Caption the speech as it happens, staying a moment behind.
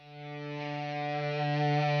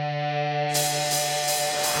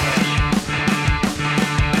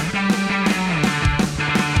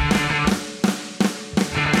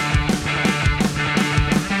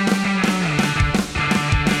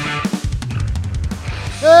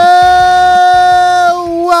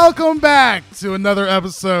Welcome back to another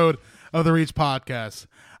episode of the Reach Podcast.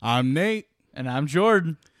 I'm Nate. And I'm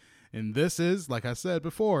Jordan. And this is, like I said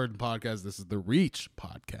before in the podcast, this is the Reach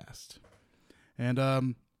Podcast. And,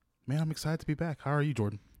 man, I'm excited to be back. How are you,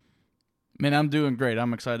 Jordan? Man, I'm doing great.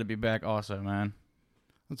 I'm excited to be back also, man.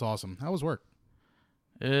 That's awesome. How was work?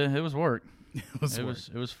 It was work.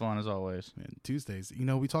 It was fun as always. Man, Tuesdays,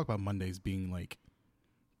 we talk about Mondays being like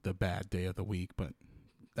the bad day of the week, but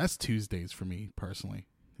that's Tuesdays for me personally.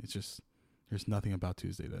 It's just, there's nothing about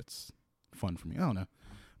Tuesday that's fun for me. I don't know.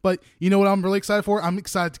 But you know what I'm really excited for? I'm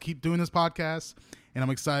excited to keep doing this podcast, and I'm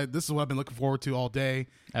excited. This is what I've been looking forward to all day.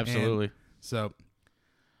 Absolutely. And so,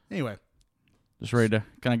 anyway. Just ready to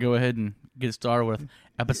kind of go ahead and get started with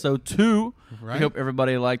episode 2. Right? We hope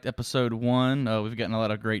everybody liked episode 1. We've gotten a lot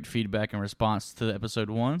of great feedback and response to the episode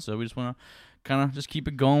 1, so we just want to kind of just keep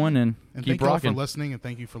it going and keep thank you all rocking. for listening, and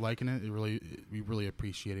thank you for liking it. We really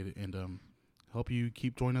appreciate it, and hope you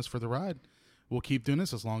keep joining us for the ride. We'll keep doing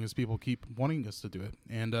this as long as people keep wanting us to do it.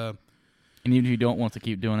 And even if you don't want to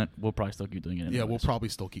keep doing it, we'll probably still keep doing it anyways. Yeah, we'll probably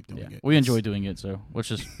still keep doing it. We enjoy doing it, so let's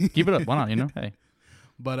just keep it up. Why not, Hey.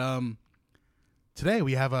 But today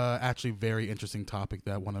we have a actually very interesting topic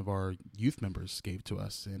that one of our youth members gave to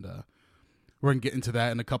us, and we're going to get into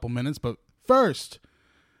that in a couple minutes. But first,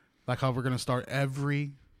 like how we're going to start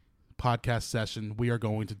every podcast session, we are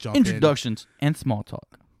going to jump Introductions and small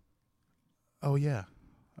talk. Oh, yeah.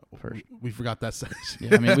 First. We forgot that section.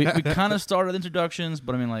 Yeah, I mean, we kind of started introductions,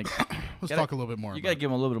 but I mean, like, let's talk a little bit more. You got to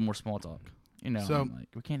give them a little bit more small talk. So, like,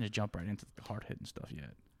 we can't just jump right into the hard-hitting stuff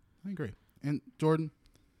yet. I agree. And Jordan,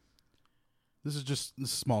 this is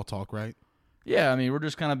small talk, right? Yeah, I mean, we're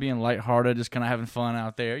just kind of being lighthearted, just kind of having fun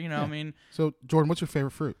out there. Yeah. I mean. So, Jordan, what's your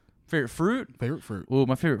favorite fruit? Favorite fruit? Favorite fruit. Well,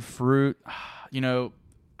 my favorite fruit,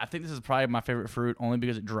 I think this is probably my favorite fruit only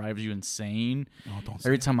because it drives you insane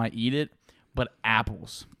every time I eat it. But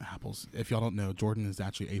apples. Apples. If y'all don't know, Jordan is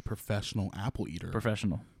actually a professional apple eater.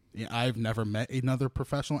 Professional. Yeah, I've never met another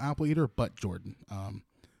professional apple eater but Jordan. I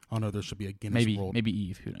don't know. There should be a Guinness World. Maybe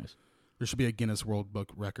Eve. Who knows? There should be a Guinness World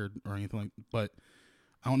Book record or anything like. But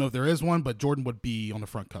I don't know if there is one. But Jordan would be on the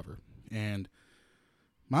front cover. And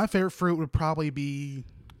my favorite fruit would probably be.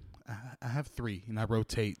 I have 3, and I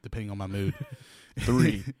rotate depending on my mood.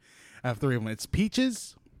 3. I have 3 of them. It's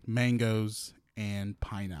peaches, mangoes, and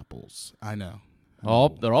pineapples. I know.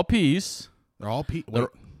 They're all peas. They're all peas.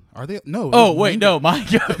 Are they? No. Oh, wait, mango.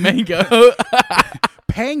 No. Mango.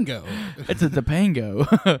 Pango. It's the pango.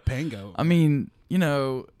 Pango. I mean,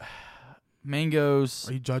 mangoes.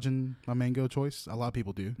 Are you judging my mango choice? A lot of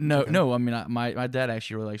people do. No, okay. no. I mean, my dad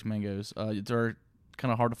actually really likes mangoes. They're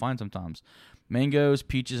kind of hard to find sometimes. Mangoes,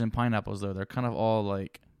 peaches, and pineapples, though, they're kind of all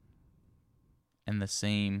like in the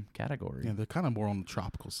same category. Yeah, they're kind of more on the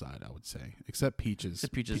tropical side, I would say, except peaches.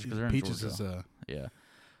 Except peaches, because they're in peaches Georgia.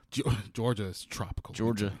 is Georgia is tropical.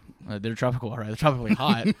 Georgia, they're tropical, all right. They're tropically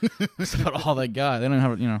hot. That's about all they got. They don't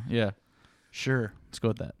have, yeah. Sure, let's go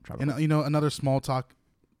with that. Tropical. And another small talk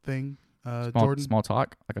thing, Jordan. Small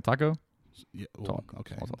talk, like a taco. Yeah. Talk.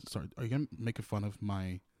 Okay. Small talk. Sorry. Are you gonna make fun of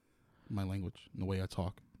my language and the way I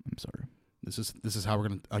talk? I'm sorry. This is how we're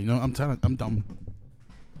gonna. I'm dumb.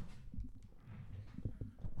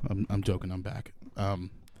 I'm joking. I'm back. I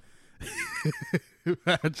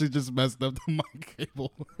actually just messed up the mic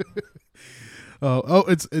cable.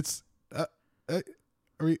 It's.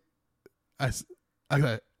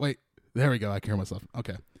 Okay. Wait. There we go. I can hear myself.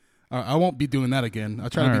 Okay. I won't be doing that again. I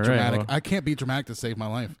try to be dramatic. Well, I can't be dramatic to save my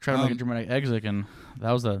life. Try to make a dramatic exit, and that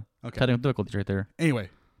was the technical difficulties right there. Anyway,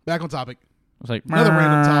 back on topic. It was like Another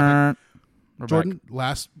random topic. We're Jordan, back.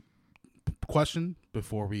 last question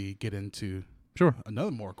before we get into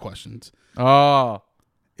another more questions. Oh,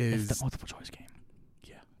 is it's the multiple choice game.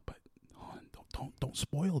 Yeah, but hold on, don't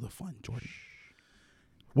spoil the fun, Jordan.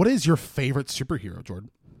 What is your favorite superhero,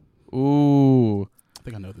 Jordan? Ooh, I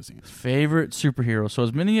think I know this answer. Favorite superhero. So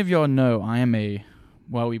as many of y'all know,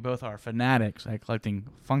 we both are fanatics at collecting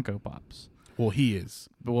Funko Pops. Well, he is.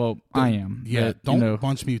 Well, I am. Yeah, but, don't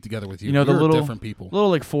bunch me together with you. The We're little different people. Little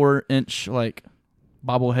like 4-inch like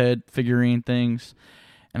bobblehead figurine things,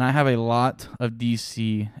 and I have a lot of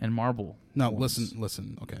DC and Marvel. No, ones.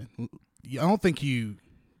 listen. Okay, I don't think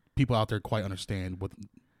people out there quite understand what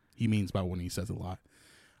he means by when he says a lot.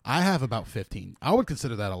 I have about 15. I would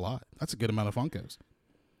consider that a lot. That's a good amount of Funkos.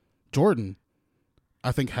 Jordan,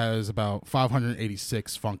 I think, has about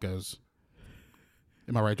 586 Funkos.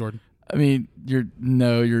 Am I right, Jordan? I mean, you're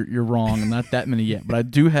wrong. I'm not that many yet, but I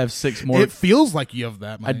do have 6 more. It feels like you have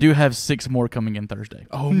that many. I do have 6 more coming in Thursday.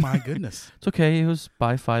 Oh my goodness. It's okay. It was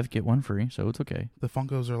buy 5 get 1 free, so it's okay. The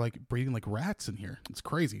Funkos are like breeding like rats in here. It's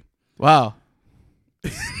crazy. Wow.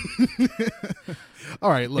 All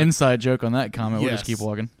right, look. Inside joke on that comment. We'll just Yes. keep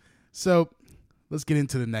walking. So let's get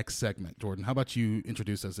into the next segment, Jordan. How about you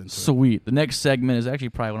introduce us into it? Sweet. The next segment is actually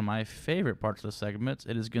probably one of my favorite parts of the segments.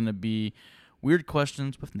 It is going to be Weird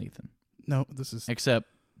Questions with Nathan. No, this is Except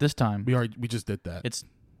this time, we just did that. it's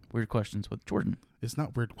Weird Questions with Jordan. It's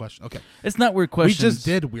not weird question. Okay, It's not Weird Questions. we just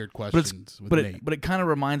did weird questions with Nate. But it kind of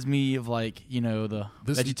reminds me of, like, you know, the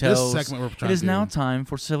This VeggieTales. segment we're trying It is to do. now time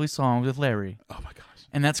for Silly Songs with Larry. Oh my gosh.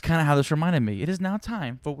 And that's kind of how this reminded me. It is now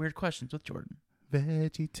time for Weird Questions with Jordan.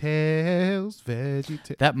 VeggieTales.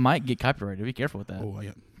 That might get copyrighted. Be careful with that. Oh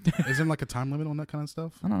yeah. Is there like a time limit on that kind of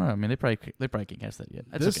stuff? I don't know. I mean, they probably can't catch that yet.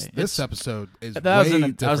 That's okay. This episode is that was way in the,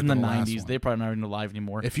 different that was in the than last 90s. one. They probably not even alive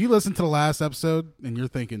anymore. If you listen to the last episode and you're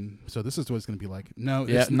thinking, so this is what it's going to be like. No,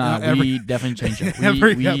 Yeah, it's not. Every, we definitely changed it.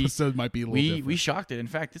 every episode might be a little different. We shocked it. In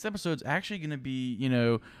fact, this episode's actually going to be, you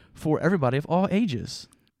know, for everybody of all ages.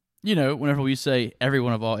 You know, whenever we say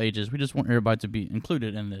everyone of all ages, we just want everybody to be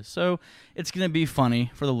included in this. So it's going to be funny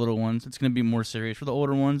for the little ones. It's going to be more serious for the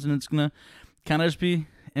older ones, and it's going to kind of just be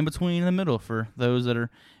in between, in the middle for those that are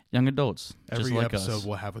young adults, just Every like episode us.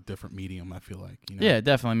 will have a different medium, I feel like. You know? Yeah,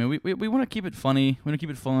 definitely. I mean, we want to keep it funny. We want to keep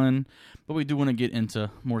it fun, but we do want to get into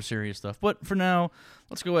more serious stuff. But for now,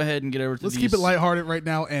 let's go ahead and get over to Let's these. keep it lighthearted right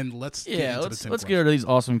now, and let's get into let's the 10 let's get over to these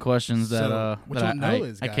awesome questions that So, what that you'll know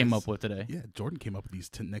is, I came guys, up with today. Yeah, Jordan came up with these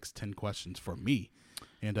next 10 questions for me.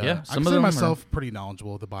 And Yeah, I some of consider them myself pretty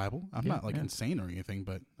knowledgeable of the Bible. I'm Yeah, not like yeah. insane or anything,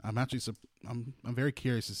 but I'm actually I'm very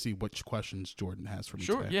curious to see which questions Jordan has for me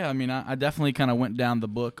Sure. today. Yeah. I mean, I definitely kind of went down the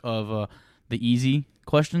book of the easy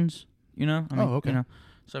questions. You know. I mean, Oh, okay. You know,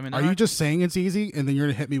 so I mean, Are you just saying it's easy, and then you're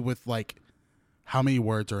gonna hit me with like how many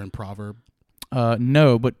words are in proverb?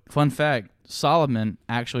 No, but fun fact: Solomon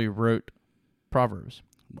actually wrote Proverbs.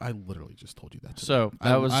 I literally just told you that. Today. So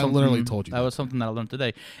that was I something, literally told you that that. was something that I learned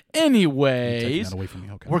today. You're taking Anyways, that away from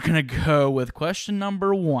me. Okay. we're gonna go with question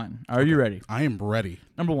number 1. Are you ready? I am ready.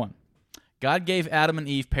 Number 1. God gave Adam and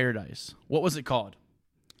Eve paradise. What was it called?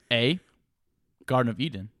 A. Garden of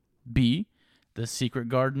Eden. B. The Secret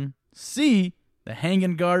Garden. C. The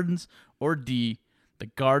Hanging Gardens. Or D. The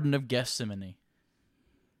Garden of Gethsemane.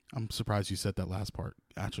 I'm surprised you said that last part.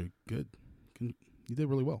 Actually, good. You did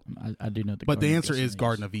really well. I do know the. But Garden the of answer is Gethsemane.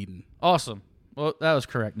 Garden of Eden. Awesome. Well, that was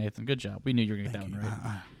correct, Nathan. Good job. We knew you were going to get Thank that you. one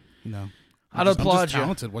right. You know, I'd I'm applaud just you.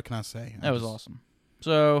 talented. What can I say? That was awesome.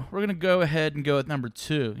 So we're gonna go ahead and go with number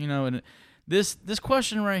 2. You know, and this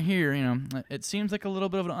question right here, you know, it seems like a little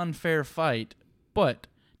bit of an unfair fight, but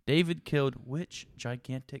David killed which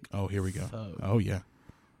gigantic Oh, here we go. foe? Oh yeah,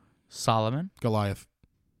 Solomon. Goliath.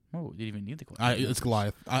 Oh, didn't even need the question. It's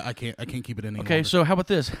Goliath. I can't keep it any Okay, longer. so how about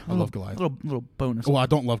this? I love Goliath. Little bonus. Well, I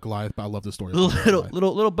don't love Goliath, but I love the story. of little Goliath.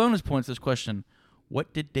 little bonus points. To this question: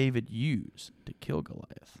 what did David use to kill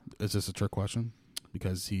Goliath? Is this a trick question?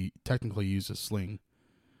 Because he technically used a sling,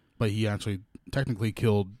 but he actually technically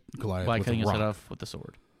killed Goliath By with cutting a his rock, head off with the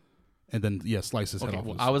sword. and then slice his Okay, head off.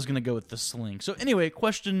 well, with I was gonna go with the sling. So anyway,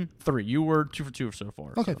 question 3. You were 2 for 2 so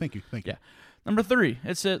far. okay. so. Thank you. Yeah. Number 3.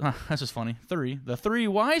 It said, that's just funny. 3. The 3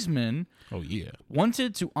 wise men Oh yeah.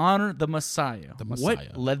 wanted to honor the Messiah. The Messiah.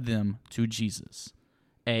 What led them to Jesus?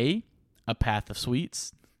 A path of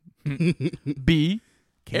sweets. B,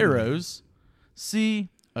 arrows. C,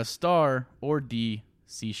 a star. Or D,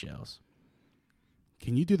 seashells.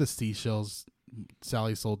 Can you do the seashells?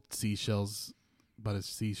 Sally sold seashells, but it's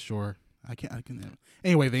seashore. I can.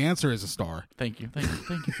 Anyway, the answer is a star. Thank you for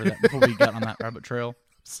that. Before we got on that rabbit trail,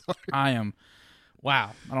 Sorry.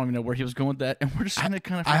 wow. I don't even know where he was going with that, and we're just kind of.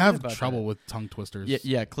 I have trouble with tongue twisters.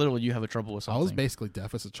 Yeah. Clearly, you have a trouble with I something. was basically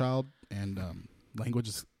deaf as a child, and language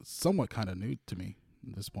is somewhat kind of new to me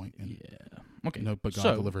at this point. And, Yeah. Okay. but God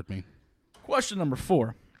So- delivered me. Question number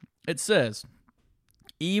 4. It says,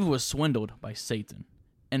 Eve was swindled by Satan.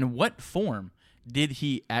 In what form did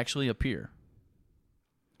he actually appear?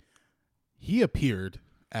 He appeared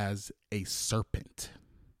as a serpent.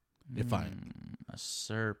 If A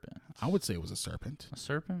serpent. I would say it was a serpent. A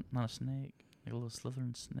serpent? Not a snake? Like a little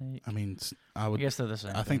slithering snake? I mean, I I would. guess they're the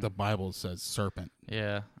same I think the thing. Bible says serpent.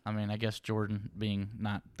 Yeah. I mean, I guess Jordan, being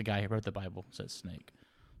not the guy who wrote the Bible, said snake.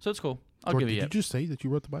 So it's cool. I'll Jordan, give you did it. you just say that you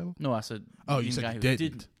wrote the Bible? No, I said. Oh, you being said the guy you who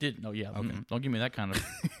didn't. Did. No, yeah. Okay. Don't give me that kind of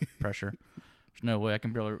pressure. There's no way I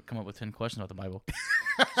can barely come up with 10 questions about the Bible.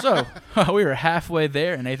 So we are halfway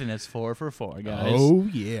there, and Nathan is 4 for 4, guys. Oh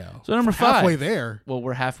yeah. So number 5. Halfway there. Well,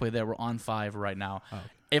 we're halfway there. We're on 5 right now. Oh.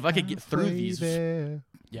 If I could get through Halfway these, there.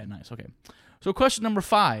 yeah, nice. Okay. So question number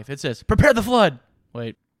 5. It says, "Prepare the flood."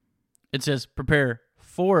 Wait. It says, "Prepare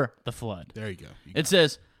for the flood." There you go. It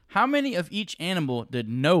says, "How many of each animal did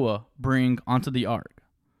Noah bring onto the ark?"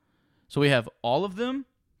 So we have all of them,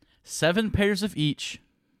 7 pairs of each,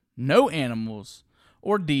 no animals,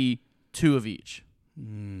 or D, 2 of each?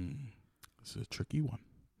 This is a tricky one.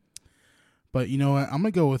 But you know what? I'm going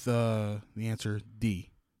to go with the answer D.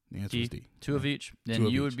 The answer is D. 2 of each? Then 2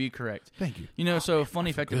 of you each. would be correct. Thank you. You know, so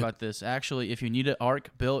funny fact good. about this. Actually, if you need an ark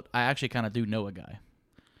built, I actually kind of do know a guy.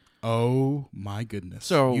 Oh, my goodness.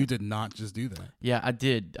 So- you did not just do that. Yeah, I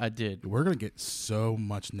did. We're going to get so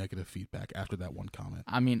much negative feedback after that one comment.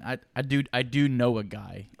 I mean, I do know a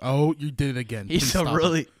guy. Oh, you did it again. Please stop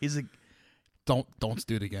it. He's a Don't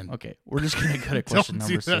do it again. Okay, we're just going to go to question Don't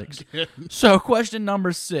do number that 6. again. So, question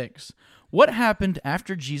number 6. What happened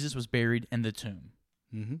after Jesus was buried in the tomb?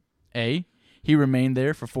 Mm-hmm. A, he remained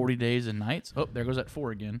there for 40 days and nights. Oh, there goes that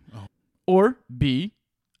 4 again. Oh. Or B,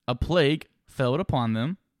 a plague fell upon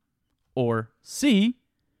them. Or C,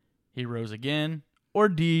 he rose again. Or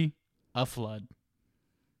D, a flood.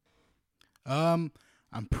 I'm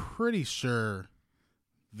pretty sure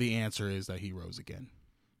the answer is that he rose again,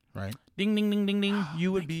 right? Ding, ding, ding, ding, ding.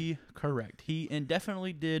 You would be correct. He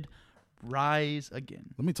definitely did rise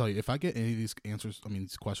again. Let me tell you, if I get any of these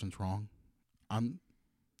these questions wrong, I'm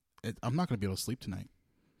not going to be able to sleep tonight.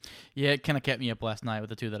 Yeah, it kind of kept me up last night with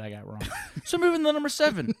the 2 that I got wrong. So moving to number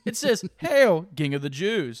 7. It says, "Hail, King of the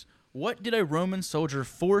Jews. What did a Roman soldier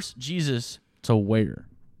force Jesus to wear?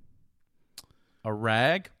 A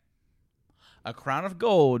rag, a crown of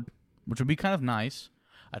gold, which would be kind of nice,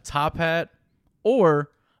 a top hat, or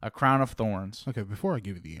a crown of thorns?" Okay, before I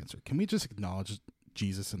give you the answer, can we just acknowledge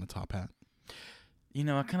Jesus in the top hat? You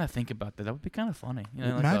know, I kind of think about that. That would be kind of funny. You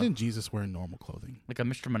know, Imagine Jesus wearing normal clothing. like a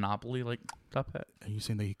Mr. Monopoly, like top hat. Are you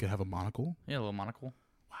saying that he could have a monocle? Yeah, a little monocle.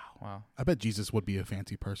 Wow. I bet Jesus would be a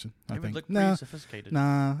fancy person. He I would think. look pretty sophisticated.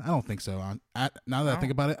 Nah, I don't think so. Now that I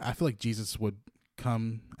think Oh. about it, I feel like Jesus would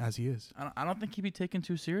come as he is. I don't think he'd be taken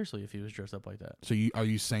too seriously if he was dressed up like that. So are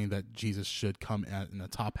you saying that Jesus should come in a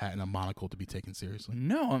top hat and a monocle to be taken seriously?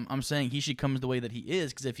 No, I'm saying he should come the way that he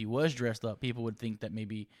is, because if he was dressed up, people would think that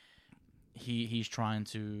maybe he's trying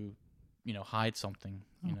to, hide something.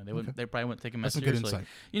 They probably wouldn't take him as That's a good seriously. insight.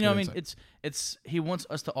 You know, Good I mean, it's he wants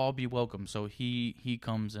us to all be welcome, so he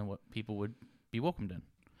comes in what people would be welcomed in.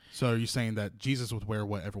 So are you saying that Jesus would wear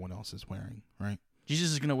what everyone else is wearing, right?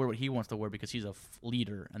 Jesus is going to wear what he wants to wear because he's a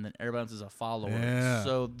leader, and then everybody else is a follower. Yeah.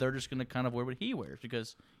 So they're just going to kind of wear what he wears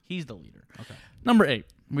because he's the leader. Okay. Number 8.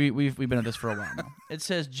 We've been at this for a while now. It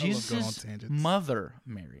says going on Jesus' tangents. mother,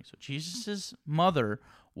 Mary. So Jesus' mother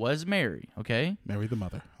was Mary, okay? Mary the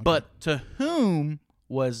mother. Okay. But to whom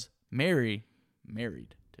was Mary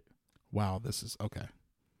married to? Wow, this is okay.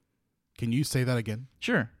 Can you say that again?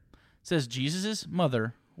 Sure. It says Jesus'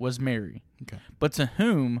 mother was Mary. Okay. But to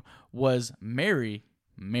whom was Mary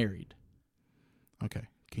married? Okay.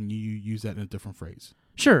 Can you use that in a different phrase?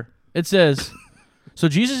 Sure. It says, so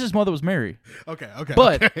Jesus' mother was Mary. Okay.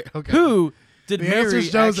 But okay. who did The answer Mary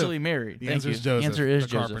is Joseph. actually marry? The Thank answer you. is Joseph, The answer is the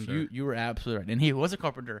Joseph. carpenter. You were absolutely right. And he was a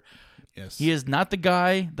carpenter. Yes. He is not the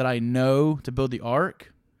guy that I know to build the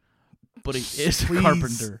ark, but he is a Please.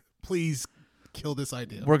 carpenter. Please kill this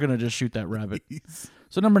idea. We're going to just shoot that rabbit. Please.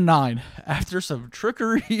 So number 9, after some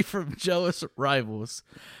trickery from jealous rivals.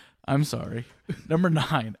 I'm sorry. Number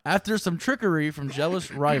 9, after some trickery from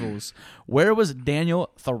jealous rivals, where was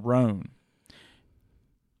Daniel thrown?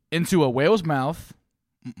 Into a whale's mouth,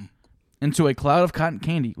 into a cloud of cotton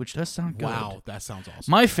candy, which does sound good. Wow, that sounds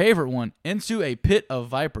awesome. My favorite one, into a pit of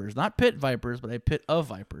vipers. Not pit vipers, but a pit of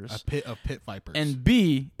vipers. A pit of pit vipers. And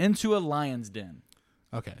B, into a lion's den.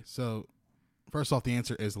 Okay, so first off, the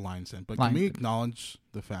answer is lion's den. But Lion's can we den. acknowledge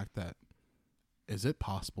the fact that is it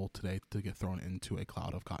possible today to get thrown into a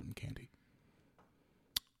cloud of cotton candy?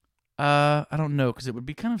 I don't know, because it would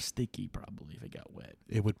be kind of sticky probably if it got wet.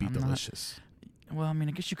 It would be I'm not- delicious. Well, I mean,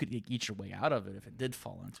 I guess you could eat your way out of it if it did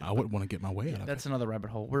fall into. I wouldn't want to get my way out of That's it. another rabbit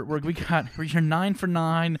hole. You're 9 for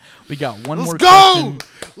 9. We got one more Let's go! question.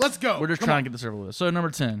 Let's go! We're just Come trying on. to get this over with. So number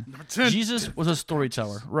 10. Number 10. Jesus was a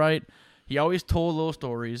storyteller, right? He always told little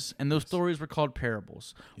stories, and those stories were called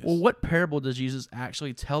parables. Yes. Well, what parable does Jesus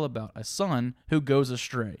actually tell about a son who goes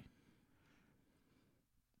astray?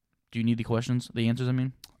 Do you need the questions? The answers, I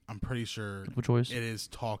mean? I'm pretty sure Which choice? it is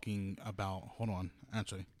talking about. Hold on,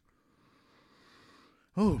 actually.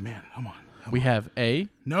 Oh man, come on. We have A,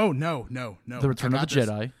 No. The Return I of got the this.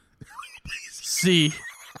 Jedi. C,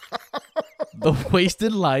 The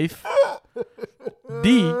Wasted Life.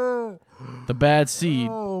 D, The Bad Seed.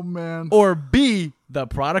 Oh man. Or B, The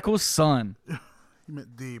Prodigal Son. You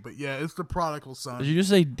meant D, but yeah, it's the prodigal son. Did you just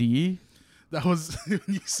say D? That was when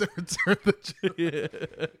you said Return of the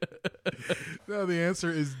Jedi. No, the answer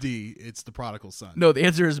is D. It's the prodigal son. No, the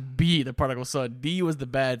answer is B, The Prodigal Son. D was The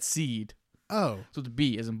Bad Seed. Oh, So it's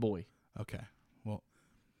B as in boy. okay. Well,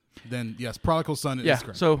 then yes, Prodigal Son is Yeah,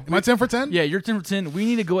 correct. so Am I 10 for 10? Yeah, you're 10 for 10. We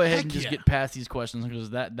need to go ahead Heck and just yeah. get past these questions because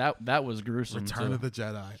that was gruesome. Return too. of the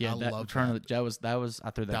Jedi. Yeah, I love Return that. of the Jedi I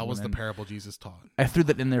threw that. That was one the in. parable Jesus taught. I threw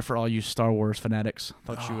that in there for all you Star Wars fanatics.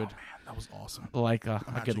 Thought you would Man, that was awesome. like I'm a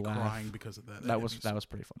good actually laugh. crying because of that. That was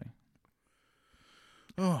pretty funny.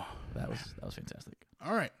 Oh, That was fantastic.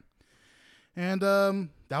 all right. And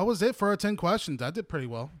that was it for our 10 questions. I did pretty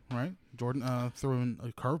well, right? Jordan threw in a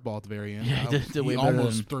curveball at the very end. Yeah, he did he way better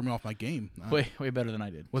almost than- threw me off my game. Way better than I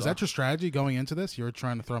did. Was So- that your strategy going into this? You were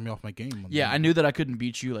trying to throw me off my game. Yeah, I knew that I couldn't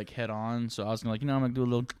beat you like head on, so I was gonna I'm gonna do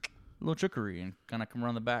a little trickery and kind of come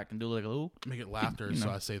around the back and do like a little. Make it laughter, You know. so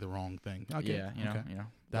I say the wrong thing. Okay. Yeah, you know.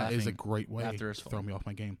 That is a laughing. great way laughter to is throw fun. me off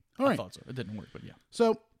my game. All I right. thought so. It didn't work, but yeah.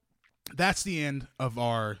 So that's the end of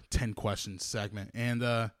our 10 questions segment. And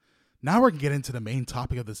now we're going to get into the main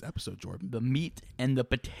topic of this episode, Jordan. The meat and the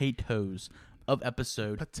potatoes of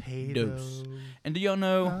episode Potatoes. And do y'all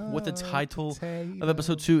know what the title of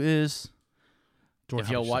episode 2 is? Jordan, If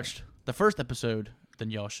how y'all would you say watched the first episode, then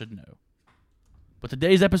y'all should know. But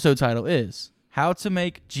today's episode title is How to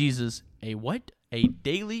Make Jesus a what? A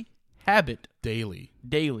daily habit. it? Daily,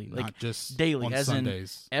 Daily. Like not just daily, on as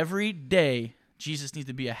Sundays. in every day, Jesus needs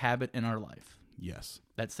to be a habit in our life. Yes.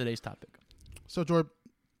 That's today's topic. So, Jordan,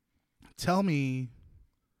 tell me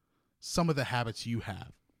some of the habits you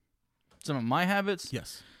have. Some of my habits.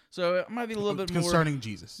 Yes. So it might be a little bit more concerning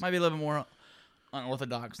Jesus. might be a little bit more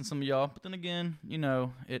unorthodox than some of y'all, but then again,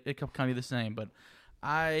 it can kind of be the same. But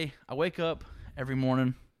I wake up every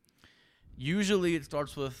morning. Usually, it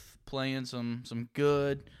starts with playing some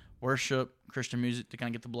good worship Christian music to kind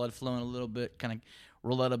of get the blood flowing a little bit, kind of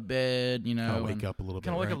roll out of bed, Kind of wake up a little bit.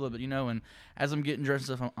 kind of wake right? up a little bit, and as I'm getting dressed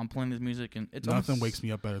and stuff, I'm playing this music, and it's Nothing almost, wakes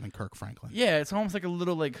me up better than Kirk Franklin. Yeah, it's almost like a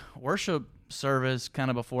little like worship service kind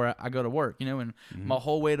of before I go to work, and Mm-hmm. my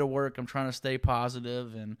whole way to work, I'm trying to stay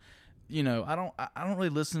positive, and I don't really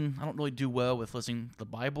listen. I don't really do well with listening to the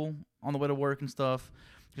Bible on the way to work and stuff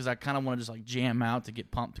because I kind of want to just like jam out to get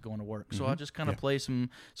pumped to go into work. So I just kind of play some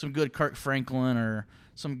good Kirk Franklin or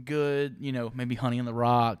some good, maybe Honey in the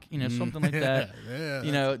Rock, something like that.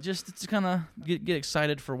 Yeah, Just to kind of get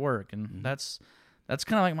excited for work, and that's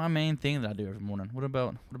kind of like my main thing that I do every morning. What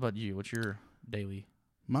about you? What's your daily?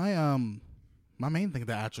 my main thing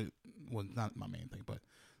that actually, well, not my main thing, but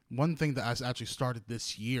one thing that I actually started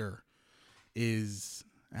this year is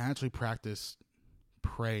I actually practice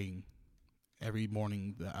praying every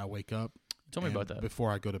morning that I wake up. Tell me and about that.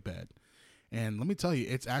 before I go to bed. And let me tell you,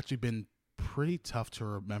 it's actually been pretty tough to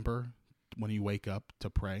remember when you wake up to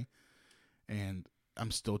pray. And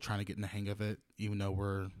I'm still trying to get in the hang of it, even though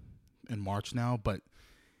we're in March now. But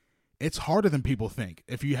it's harder than people think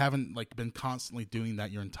if you haven't been constantly doing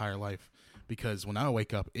that your entire life. Because when I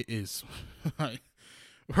wake up, it is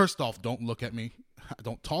first off, don't look at me,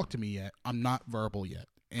 don't talk to me yet. I'm not verbal yet,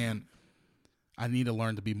 and I need to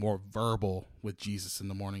learn to be more verbal with Jesus in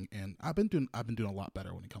the morning. And I've been doing a lot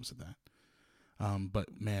better when it comes to that.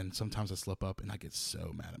 But man, sometimes I slip up and I get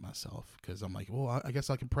so mad at myself because I'm like, well, I guess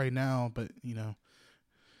I can pray now, but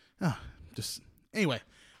just anyway.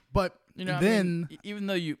 But then, even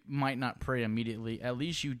though you might not pray immediately, at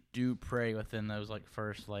least you do pray within those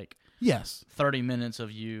first yes, 30 minutes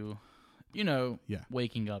of you,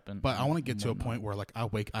 waking up. but I want to get to a point where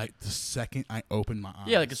the second I open my eyes.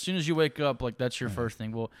 Yeah, as soon as you wake up, that's your first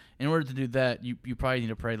thing. Well, in order to do that, you probably need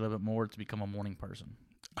to pray a little bit more to become a morning person.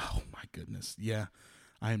 Oh my goodness, yeah,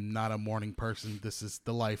 I am not a morning person. This is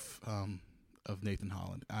the life of Nathan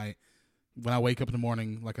Holland. When I wake up in the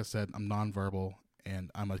morning, like I said, I'm nonverbal.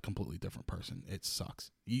 And I'm a completely different person. It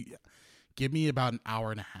sucks. You give me about an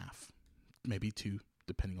hour and a half, maybe 2,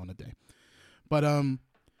 depending on the day. But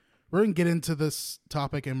we're gonna get into this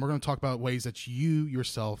topic, and we're gonna talk about ways that you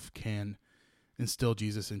yourself can instill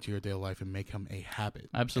Jesus into your daily life and make him a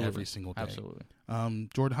habit every single day. Absolutely.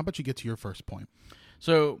 Jordan, how about you get to your first point?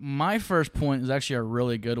 So my first point is actually a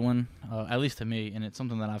really good one, at least to me, and it's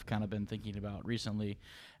something that I've kind of been thinking about recently,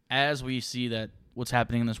 as we see that what's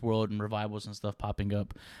happening in this world and revivals and stuff popping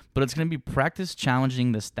up. But it's going to be practice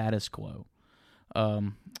challenging the status quo.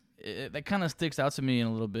 That kind of sticks out to me in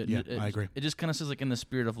a little bit. Yeah, I agree. It just kind of says in the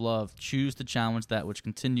spirit of love, choose to challenge that which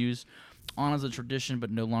continues on as a tradition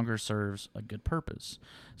but no longer serves a good purpose.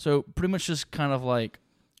 So pretty much just kind of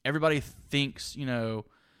everybody thinks,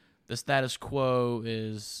 the status quo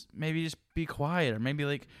is maybe just be quiet or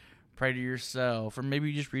maybe pray to yourself, or maybe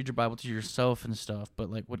you just read your Bible to yourself and stuff. But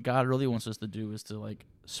what God really wants us to do is to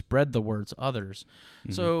spread the word to others.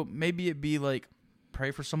 Mm-hmm. So maybe it be pray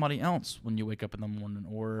for somebody else when you wake up in the morning,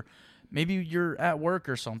 or maybe you're at work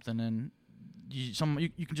or something and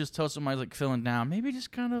you can just tell somebody feeling down. Maybe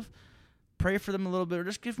just kind of pray for them a little bit, or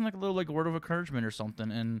just give them like a little like word of encouragement or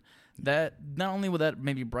something. And that not only will that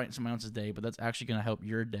maybe brighten someone else's day, but that's actually going to help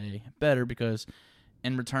your day better, because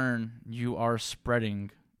in return you are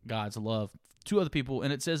spreading God's love to other people.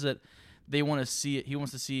 And it says that they want to see it. He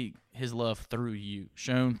wants to see his love through you,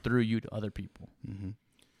 shown through you to other people. Mm-hmm.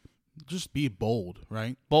 Just be bold,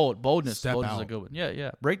 right? Boldness. Step Boldness is out. a good one.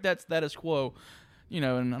 Yeah. Break that status quo,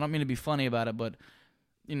 and I don't mean to be funny about it, but,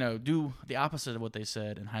 do the opposite of what they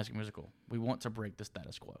said in High School Musical. We want to break the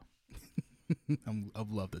status quo. I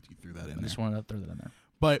love that you threw that in I there. just wanted to throw that in there.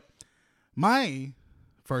 But my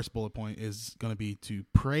first bullet point is going to be to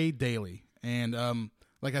pray daily. And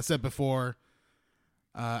like I said before,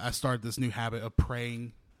 I started this new habit of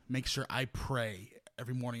praying. Make sure I pray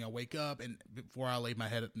every morning I wake up and before I lay my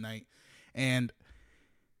head at night. And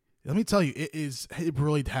let me tell you, it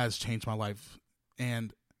really has changed my life.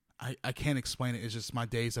 And I can't explain it. It's just my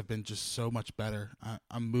days have been just so much better.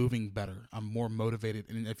 I'm moving better. I'm more motivated.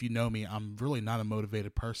 And if you know me, I'm really not a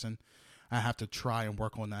motivated person. I have to try and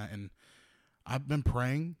work on that. And I've been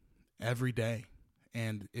praying every day.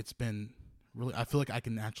 And it's been really, I feel like I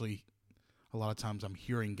can actually, a lot of times I'm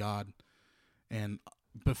hearing God. And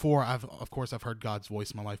before I've heard God's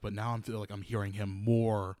voice in my life, but now I feel like I'm hearing him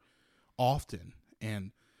more often.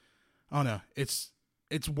 And I don't know,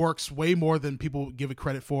 it works way more than people give it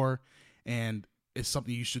credit for, and it's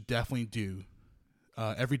something you should definitely do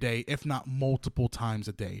every day, if not multiple times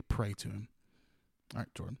a day. Pray to him. All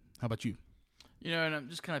right, Jordan, how about you? And I'm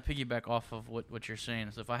just kind of piggyback off of what you're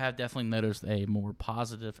saying. So if I have definitely noticed a more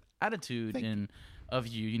positive attitude of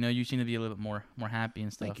you, you seem to be a little bit more happy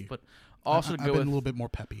and stuff. Thank you. But also I've been a little bit more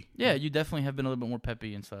peppy. Yeah, you definitely have been a little bit more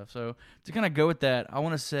peppy and stuff. So to kind of go with that, I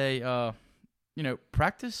want to say,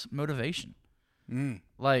 practice motivation.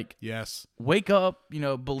 Like, yes, wake up,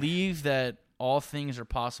 believe that all things are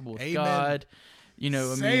possible with Amen. God.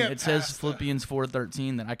 It says Pastor. Philippians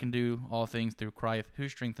 4:13 that I can do all things through Christ who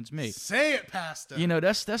strengthens me. Say it, Pastor.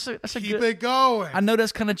 That's a Keep good. it going. I know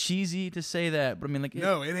that's kind of cheesy to say that, but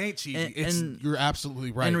No, it ain't cheesy. You're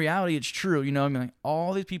absolutely right. In reality, it's true.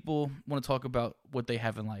 All these people want to talk about what they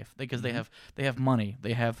have in life because they have money,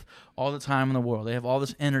 they have all the time in the world, they have all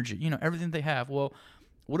this energy, everything they have. Well,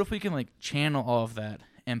 what if we can channel all of that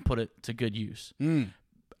and put it to good use?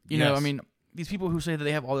 Yes. These people who say that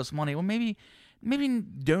they have all this money, well, maybe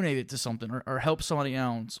donate it to something or help somebody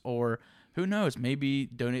else, or who knows, maybe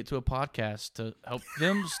donate to a podcast to help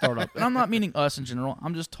them start up. And I'm not meaning us in general.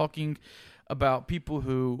 I'm just talking about people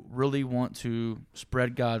who really want to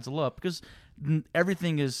spread God's love, because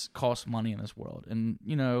everything costs money in this world. And,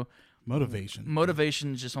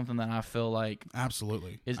 motivation is just something that I feel like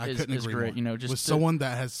absolutely is couldn't agree great. more. Just with someone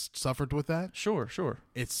that has suffered with that. Sure.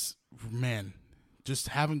 It's, man, just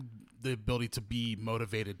having the ability to be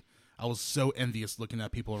motivated. I was so envious looking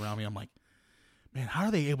at people around me. I'm like, man, how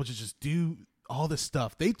are they able to just do all this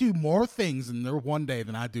stuff? They do more things in their one day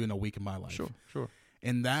than I do in a week of my life. Sure.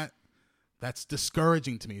 And that's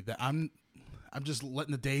discouraging to me, that I'm just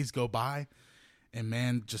letting the days go by. And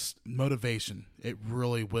man, just motivation. It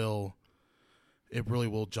really will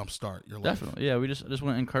jumpstart your life. Definitely. Yeah, we just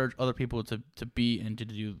want to encourage other people to be and to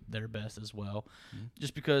do their best as well. Mm-hmm.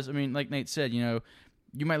 Just because, like Nate said,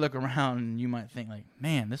 you might look around and you might think like,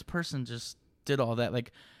 man, this person just did all that.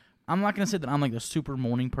 Like, I'm not going to say that I'm like the super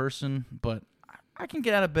morning person, but I can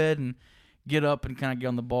get out of bed and get up and kind of get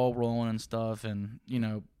on the ball rolling and stuff. And,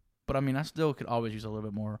 but I still could always use a little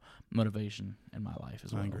bit more motivation in my life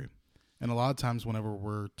as well. I agree. And a lot of times whenever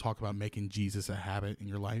we're talking about making Jesus a habit in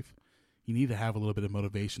your life, you need to have a little bit of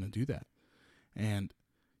motivation to do that. And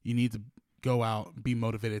you need to go out and be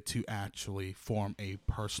motivated to actually form a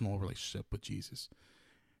personal relationship with Jesus.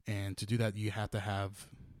 And to do that, you have to have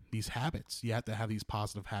these habits. You have to have these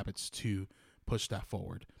positive habits to push that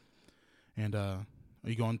forward. And are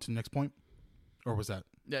you going to the next point? Or was that?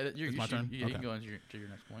 Yeah, my turn? Yeah, Okay. you can go to your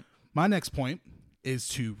next point. My next point is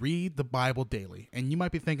to read the Bible daily. And you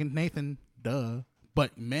might be thinking, Nathan, duh.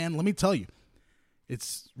 But man, let me tell you,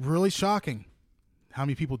 it's really shocking how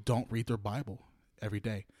many people don't read their Bible every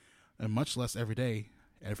day, and much less every day,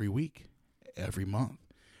 every week, every month.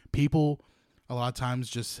 People a lot of times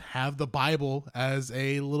just have the Bible as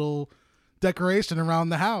a little decoration around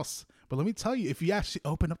the house. But let me tell you, if you actually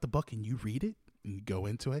open up the book and you read it and you go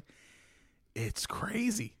into it, it's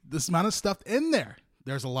crazy. This amount of stuff in there.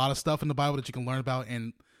 There's a lot of stuff in the Bible that you can learn about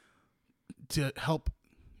and to help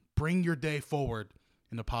bring your day forward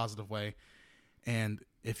in a positive way. And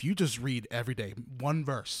if you just read every day, one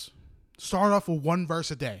verse, start off with one verse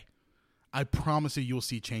a day, I promise you'll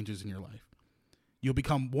see changes in your life. You'll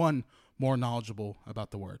become, one, more knowledgeable about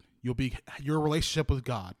the word. Your relationship with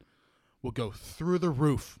God will go through the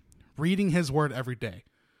roof reading his word every day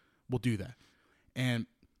will do that. And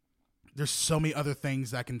there's so many other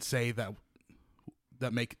things I can say that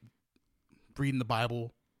make reading the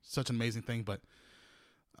Bible such an amazing thing, but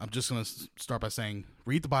I'm just going to start by saying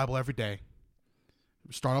read the Bible every day.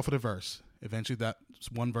 Start off with a verse. Eventually that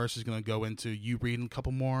one verse is going to go into you reading a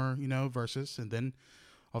couple more, verses, and then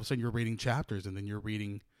all of a sudden you're reading chapters, and then you're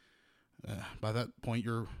reading by that point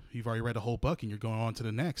you've already read a whole book and you're going on to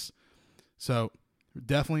the next. So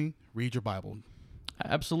definitely read your Bible.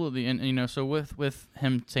 Absolutely. And so with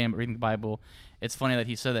him saying reading the Bible, it's funny that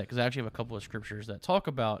he said that, because I actually have a couple of scriptures that talk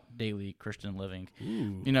about daily Christian living.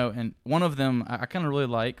 Ooh. And one of them I kind of really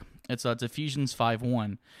like. It's Ephesians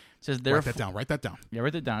 5:1. It says, Write that down. Yeah,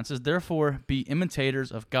 write that down. It says, therefore, be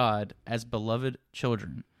imitators of God as beloved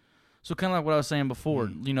children. So kind of like what I was saying before,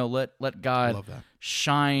 let God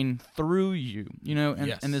shine through you,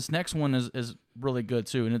 Yes. And this next one is really good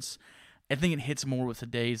too. And I think it hits more with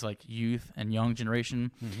today's like youth and young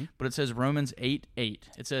generation, but it says Romans 8:8.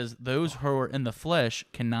 It says, those who are in the flesh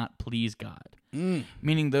cannot please God.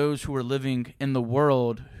 Meaning those who are living in the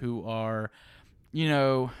world, who are,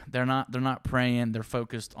 they're not praying. They're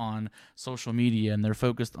focused on social media, and they're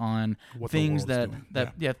focused on things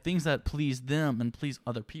things that please them and please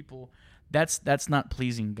other people. That's not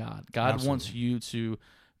pleasing God. God Absolutely. wants you to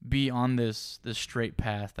be on this straight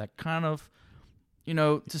path that kind of,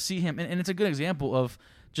 to see him. And it's a good example of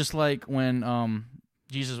just like when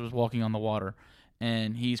Jesus was walking on the water,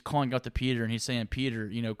 and he's calling out to Peter, and he's saying,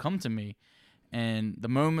 Peter, come to me. And the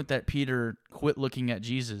moment that Peter quit looking at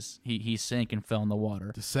Jesus, he sank and fell in the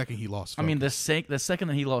water. The second he lost focus. I mean, the second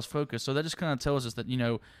that he lost focus. So that just kind of tells us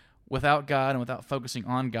that, without God and without focusing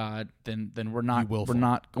on God, then we're not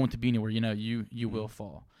going to be anywhere. You will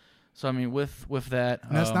fall. So I mean, with that,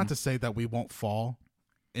 and that's not to say that we won't fall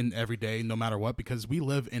in every day, no matter what, because we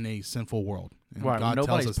live in a sinful world. And right, God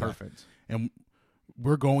nobody's tells us perfect, and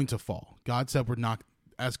we're going to fall. God said we're not,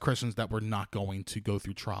 as Christians, that we're not going to go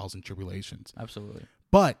through trials and tribulations. Absolutely.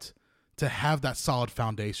 But to have that solid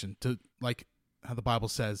foundation, to like how the Bible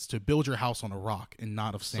says, to build your house on a rock and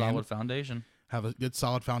not of sand. Solid foundation. Have a good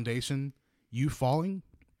solid foundation. You falling,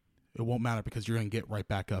 it won't matter, because you're going to get right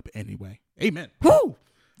back up anyway. Amen. Woo!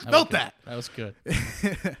 Felt that. That was good.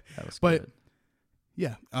 That was but, good.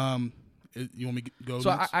 Yeah. You want me to go?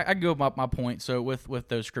 So next? I go my point. So with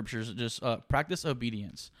those scriptures, just practice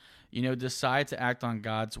obedience. Decide to act on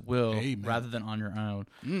God's will rather than on your own.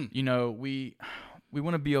 We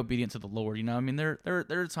want to be obedient to the Lord. There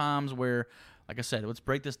are times where, like I said, let's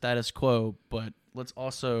break the status quo, but let's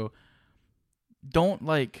also don't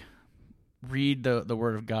read the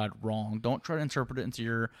word of God wrong. Don't try to interpret it into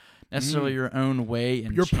your own way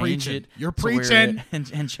and change it. You're preaching.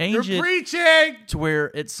 And change You're it preaching to where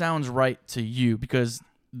it sounds right to you, because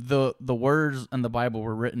the words in the Bible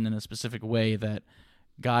were written in a specific way that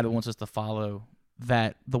God wants us to follow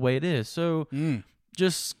that the way it is. So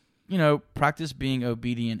just, practice being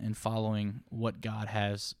obedient and following what God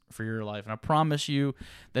has for your life. And I promise you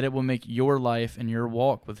that it will make your life and your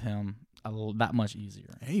walk with him that much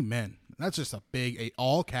easier. Amen. That's just a big,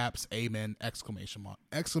 all caps, amen, exclamation mark.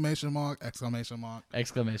 Exclamation mark, exclamation mark.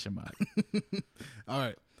 Exclamation mark. All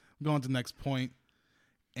right. I'm going to the next point.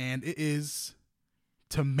 And it is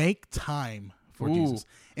to make time for Jesus.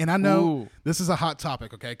 And I know this is a hot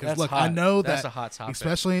topic, okay? Because look, hot. I know that's that, a hot topic,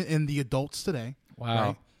 especially in the adults today,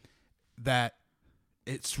 right, that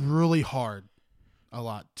it's really hard a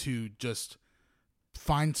lot to just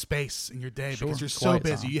find space in your day because you're so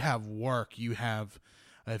busy. Time. You have work. You have,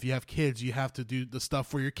 if you have kids, you have to do the stuff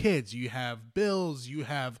for your kids. You have bills. You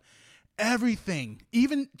have everything,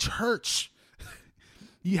 even church.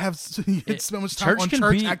 You have spend much time on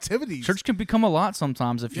church activities. Church can become a lot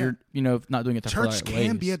sometimes if you're, not doing it the right way. Church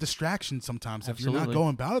can be a distraction sometimes if you're not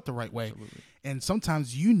going about it the right way. Absolutely. And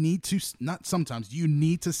sometimes you need to, you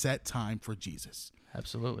need to set time for Jesus.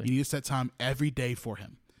 Absolutely. You need to set time every day for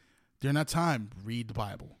him. During that time, read the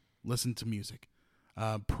Bible, listen to music,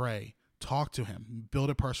 pray, talk to him,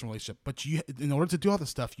 build a personal relationship. But in order to do all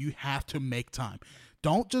this stuff, you have to make time.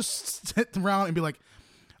 Don't just sit around and be like,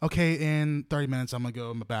 okay, in 30 minutes, I'm going to go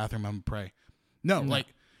in the bathroom, I'm going to pray. No, like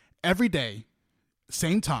every day,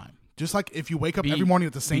 same time. Just like if you wake up every morning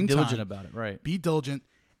at the same time. Be diligent about it, right. Be diligent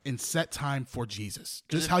and set time for Jesus.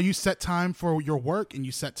 Just how you set time for your work and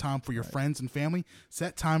you set time for your friends and family,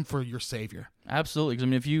 set time for your Savior. Absolutely. Because, I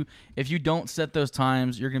mean, if you don't set those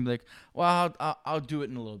times, you're going to be like, well, I'll do it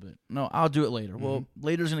in a little bit. No, I'll do it later. Mm-hmm. Well,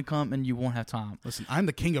 later's going to come and you won't have time. Listen, I'm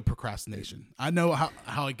the king of procrastination. I know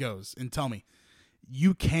how it goes. And tell me,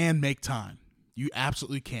 you can make time. You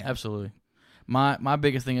absolutely can. Absolutely. My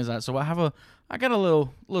biggest thing is that, so I got a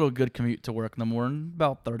little good commute to work in the morning,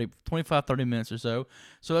 about 30 minutes or so.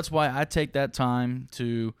 So that's why I take that time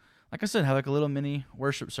to, like I said, have like a little mini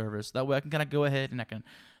worship service. That way I can kind of go ahead and I can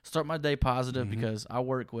start my day positive because I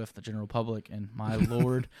work with the general public, and my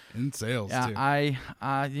Lord, in sales too. I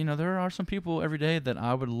there are some people every day that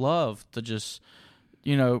I would love to just,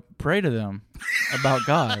 pray to them about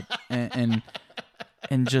God and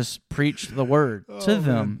just preach the word to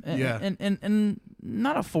them. And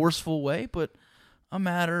not a forceful way, but a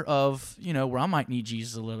matter of, where I might need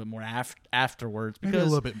Jesus a little bit more afterwards, because maybe a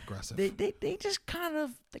little bit aggressive. They just kind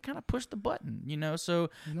of push the button, so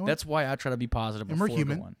that's why I try to be positive. And we're before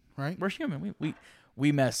human, going. right? We're human.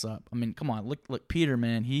 We mess up. I mean, come on, look, Peter,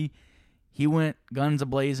 man, he went guns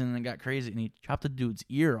a-blazing and got crazy, and he chopped the dude's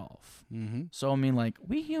ear off. Mm-hmm. So I mean, like,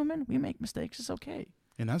 we human, we make mistakes. It's okay.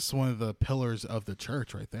 And that's one of the pillars of the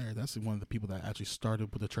church right there. That's one of the people that actually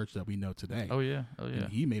started with the church that we know today. Oh yeah. And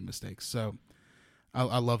he made mistakes. So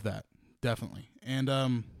I love that, definitely.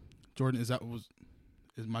 And Jordan,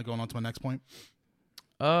 am I going on to my next point?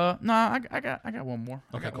 No, I got one more.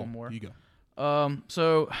 Okay, I got cool. one more. You go.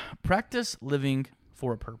 So practice living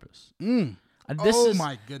for a purpose. My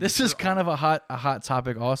goodness. This is kind of a hot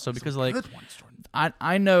topic also, because like good ones, Jordan.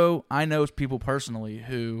 I know people personally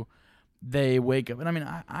who they wake up, and I mean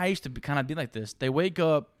I used to kind of be like this. They wake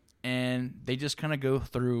up and they just kind of go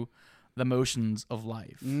through the motions of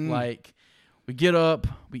life. Like, we get up,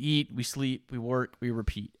 we eat, we sleep, we work, we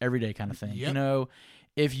repeat every day kind of thing. Yep.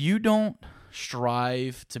 If you don't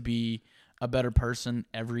strive to be a better person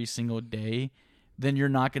every single day, then you're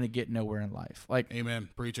not going to get nowhere in life. Like, amen.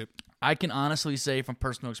 Preach it. I can honestly say from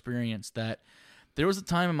personal experience that there was a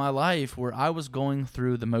time in my life where I was going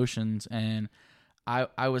through the motions and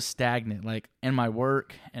I was stagnant, like in my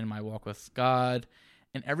work and my walk with God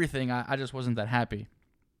and everything. I just wasn't that happy.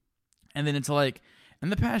 And then it's like, in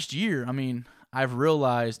the past year, I mean, I've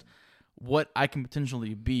realized what I can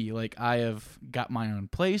potentially be. Like, I have got my own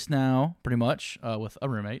place now, pretty much, with a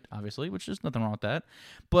roommate, obviously, which is nothing wrong with that.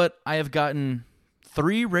 But I have gotten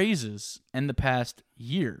 3 raises in the past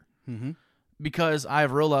year because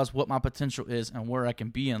I've realized what my potential is and where I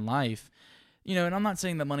can be in life. And I'm not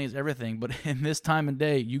saying that money is everything, but in this time and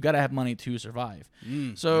day, you got to have money to survive.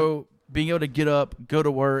 So being able to get up, go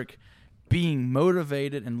to work, being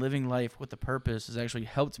motivated and living life with a purpose has actually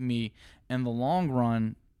helped me in the long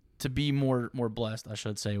run to be more blessed, I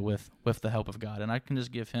should say, with the help of God. And I can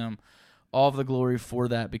just give him all of the glory for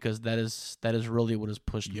that, because that is really what has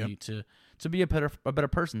pushed me to be a better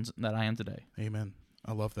person that I am today. Amen.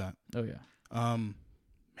 I love that. Oh yeah. Man,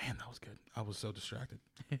 that was good. I was so distracted.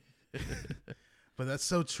 But that's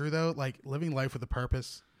so true though. Like, living life with a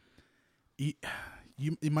purpose, it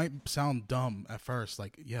might sound dumb at first.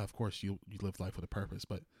 Like, yeah, of course you live life with a purpose,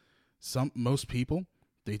 but most people,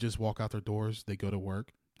 they just walk out their doors, they go to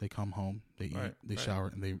work, they come home, they eat, they shower,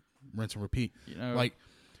 and they rinse and repeat. Like,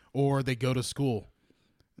 or they go to school,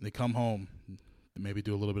 and they come home, maybe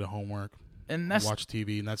do a little bit of homework, and watch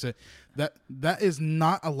TV, and that's it. That is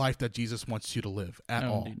not a life that Jesus wants you to live at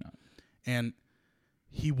all. Indeed not. And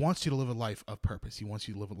he wants you to live a life of purpose. He wants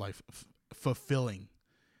you to live a life fulfilling.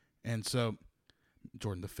 And so,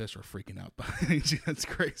 Jordan, the fish are freaking out. That's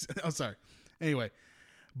crazy. I'm sorry. Anyway,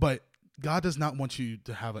 but God does not want you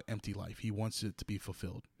to have an empty life. He wants it to be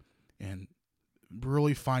fulfilled. And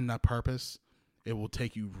really find that purpose, it will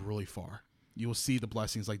take you really far. You will see the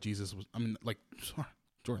blessings like Jesus was. Sorry,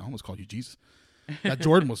 Jordan, I almost called you Jesus. That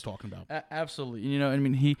Jordan was talking about. Absolutely. I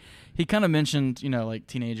mean, he kind of mentioned, like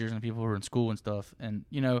teenagers and people who are in school and stuff. And,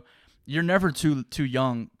 you're never too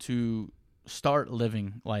young to start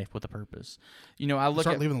living life with a purpose. I look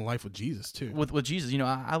start living the life with Jesus too. With Jesus,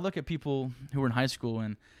 I look at people who are in high school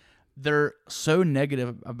and they're so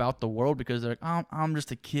negative about the world because they're like, oh, I'm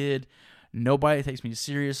just a kid. Nobody takes me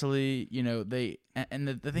seriously. The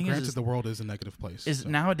thing is the world is a negative place.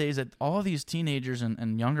 Nowadays that all these teenagers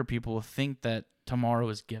and younger people think that tomorrow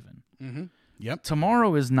is given. Mm-hmm. Yep.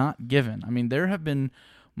 Tomorrow is not given. I mean, there have been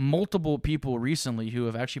multiple people recently who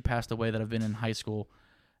have actually passed away that have been in high school,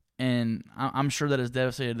 and I'm sure that has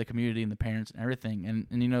devastated the community and the parents and everything. And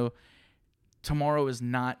tomorrow is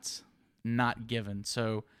not given.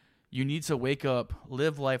 So you need to wake up,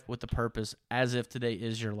 live life with a purpose, as if today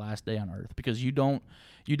is your last day on earth, because you don't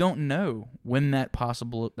know when that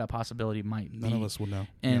possibility might be. None of us will know.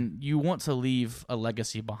 And you want to leave a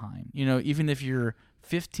legacy behind. Even if you're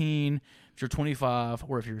 15, if you're 25,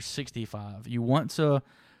 or if you're 65, you want to,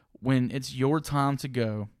 when it's your time to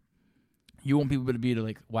go, you want people to be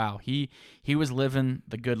like, wow, he was living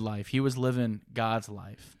the good life. He was living God's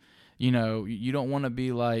life. You don't want to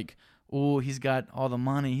be like, oh, he's got all the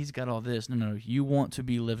money, he's got all this. No, you want to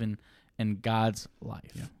be living in God's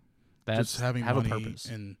life. Yeah. That's Just having have money a purpose.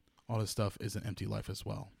 and all this stuff is an empty life as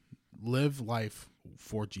well. Live life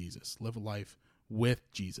for Jesus. Live a life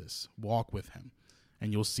with Jesus. Walk with him,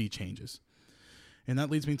 and you'll see changes. And that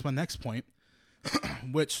leads me to my next point,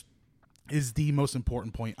 which is the most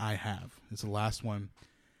important point I have. It's the last one,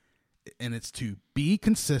 and it's to be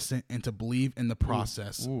consistent and to believe in the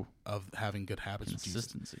process of having good habits with Jesus.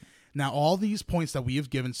 Consistency. Now, all these points that we have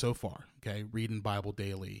given so far, okay, reading Bible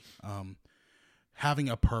daily, having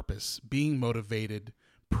a purpose, being motivated,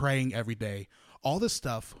 praying every day, all this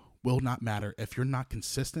stuff will not matter if you're not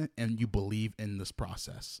consistent and you believe in this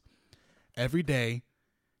process. Every day,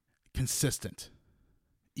 consistent.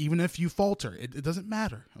 Even if you falter, it doesn't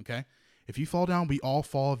matter, okay? If you fall down, we all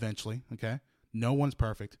fall eventually, okay? No one's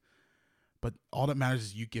perfect. But all that matters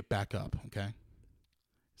is you get back up, okay?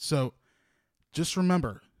 So just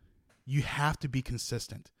remember, you have to be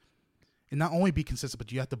consistent. And not only be consistent,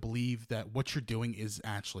 but you have to believe that what you're doing is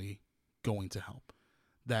actually going to help.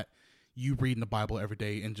 That you reading the Bible every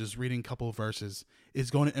day and just reading a couple of verses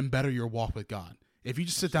is going to embetter your walk with God. If you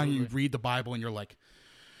just sit down and you read the Bible and you're like,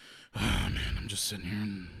 oh, man, I'm just sitting here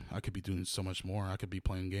and I could be doing so much more. I could be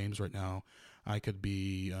playing games right now. I could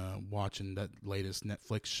be watching that latest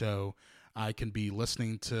Netflix show. I can be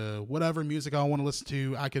listening to whatever music I want to listen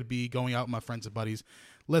to. I could be going out with my friends and buddies.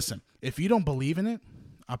 Listen, if you don't believe in it,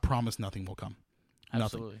 I promise nothing will come.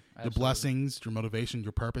 Absolutely. Nothing. The blessings, your motivation,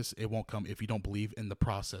 your purpose, it won't come if you don't believe in the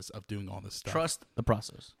process of doing all this stuff. Trust the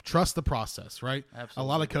process. Trust the process, right? Absolutely. A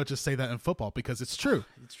lot of coaches say that in football because it's true.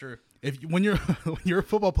 It's true. When you're a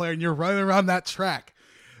football player and you're running around that track,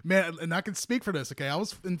 man, and I can speak for this, okay? I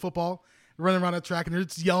was in football, running around that track, and they're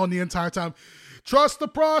just yelling the entire time, trust the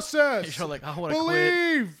process. You're like, I want to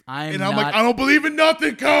believe. quit. And I'm like, I don't believe in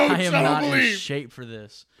nothing, coach. I am don't not believe. in shape for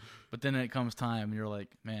this. But then it comes time, and you're like,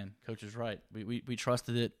 man, coach is right. We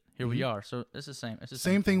trusted it. Here we are. So it's the same. It's the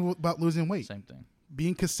same thing about losing weight. Same thing.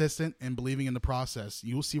 Being consistent and believing in the process,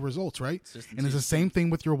 you will see results, right? Consistency. And it's the same thing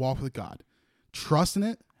with your walk with God. Trust in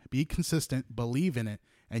it, be consistent, believe in it,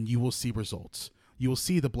 and you will see results. You will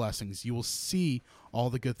see the blessings. You will see all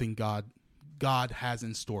the good thing God has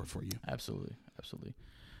in store for you. Absolutely.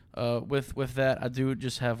 With that, I do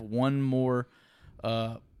just have one more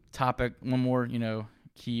topic, one more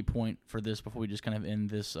key point for this before we just kind of end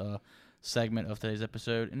this segment of today's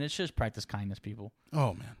episode, and it's just practice kindness, people.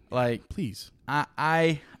 Oh man, like please.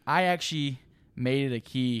 I actually made it a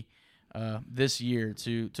key this year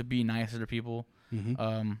to be nicer to people,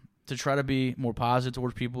 to try to be more positive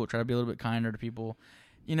towards people, try to be a little bit kinder to people,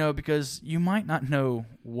 because you might not know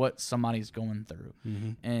what somebody's going through,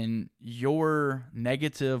 and your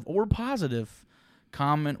negative or positive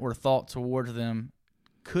comment or thought towards them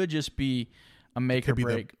could just be a make or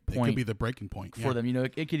break point. It could be the breaking point for them.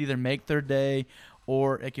 It could either make their day,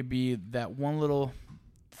 or it could be that one little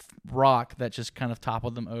rock that just kind of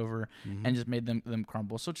toppled them over and just made them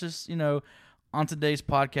crumble. So just on today's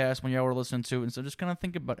podcast, when y'all were listening to it, and so just kind of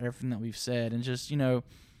think about everything that we've said, and just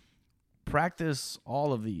practice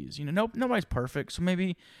all of these. Nobody's perfect, so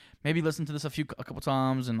maybe listen to this a couple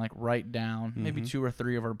times and like write down maybe 2 or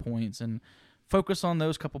 3 of our points and focus on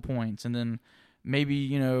those couple points, and then maybe,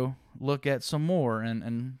 look at some more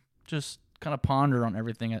and just kind of ponder on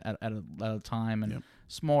everything at a time and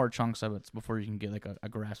smaller chunks of it before you can get like a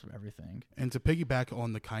grasp of everything. And to piggyback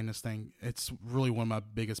on the kindness thing, it's really one of my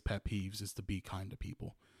biggest pet peeves is to be kind to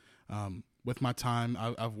people. With my time,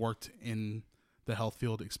 I've worked in the health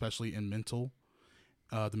field, especially in the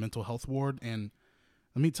mental health ward. And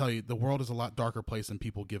let me tell you, the world is a lot darker place than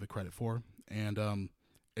people give it credit for. And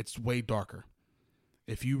it's way darker.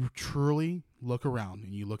 If you truly look around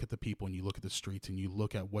and you look at the people and you look at the streets and you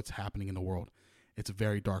look at what's happening in the world, it's a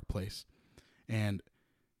very dark place. And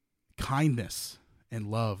kindness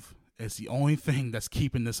and love is the only thing that's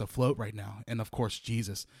keeping this afloat right now. And of course,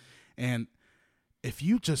 Jesus. And if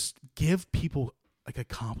you just give people like a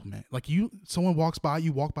compliment, like someone walks by,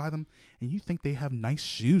 you walk by them and you think they have nice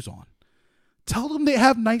shoes on, tell them they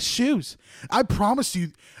have nice shoes. I promise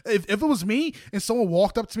you, if it was me and someone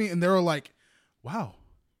walked up to me and they were like, wow,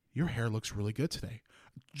 your hair looks really good today,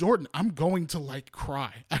 Jordan, I'm going to like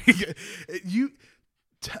cry. You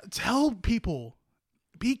tell people,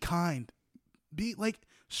 be kind, be like,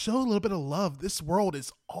 show a little bit of love. This world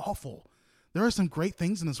is awful. There are some great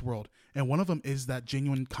things in this world, and one of them is that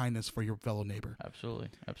genuine kindness for your fellow neighbor. Absolutely.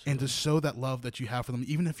 And to show that love that you have for them,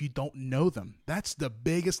 even if you don't know them. That's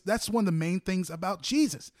one of the main things about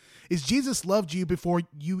Jesus, is Jesus loved you before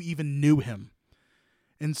you even knew him.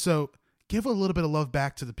 And so give a little bit of love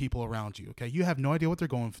back to the people around you. Okay, you have no idea what they're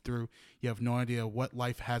going through. You have no idea what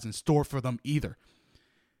life has in store for them either.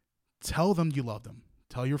 Tell them you love them.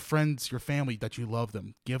 Tell your friends, your family that you love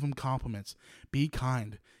them. Give them compliments. Be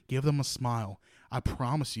kind. Give them a smile. I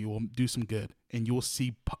promise you will do some good, and you will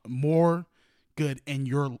see more good in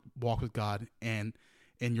your walk with God and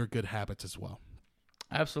in your good habits as well.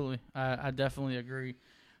 Absolutely. I definitely agree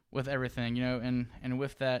with everything, and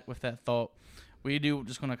with that thought, we do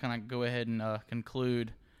just going to kind of go ahead and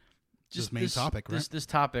conclude just this main topic, right? This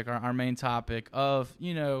topic, our main topic of,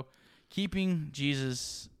 keeping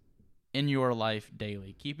Jesus in your life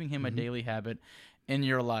daily, keeping him a daily habit in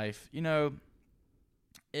your life.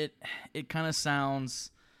 It kind of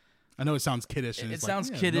sounds, I know it sounds kiddish. And it sounds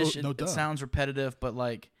kiddish. It sounds repetitive, but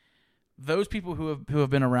like those people who have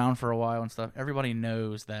been around for a while and stuff, everybody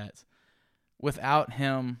knows that without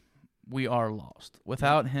him, we are lost.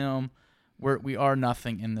 Without him, we are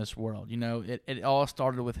nothing in this world. It all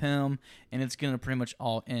started with him, and it's going to pretty much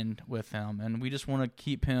all end with him. And we just want to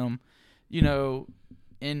keep him,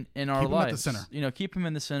 in our keep lives. Him at the center. Keep him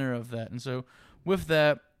in the center of that. And so with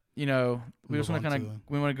that, we just want to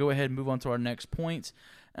we want to go ahead and move on to our next point.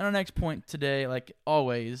 And our next point today, like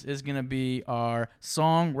always, is going to be our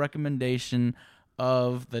song recommendation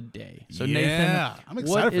of the day. So Nathan, I'm excited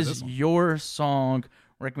what for is this one. your song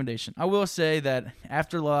recommendation? I will say that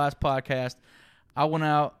after the last podcast, I went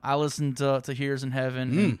out, I listened to Here's in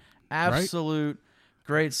Heaven, and absolute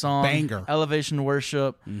great song, banger, Elevation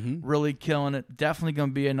Worship, really killing it. Definitely going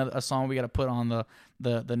to be a song we got to put on the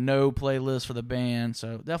No playlist for the band.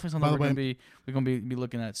 So definitely something we're going to be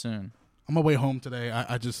looking at soon. On my way home today,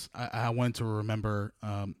 I wanted to remember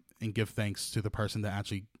and give thanks to the person that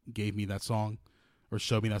actually gave me that song or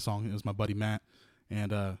showed me that song. It was my buddy Matt,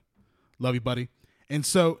 and love you, buddy. And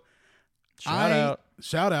so, shout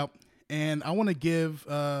out, and I want to give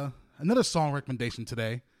another song recommendation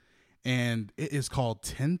today, and it is called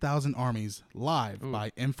 10,000 Armies live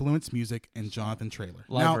by Influence Music and Jonathan Traylor.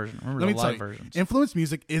 Live version. Remember the live versions. Influence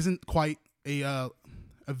Music isn't quite a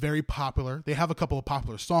very popular. They have a couple of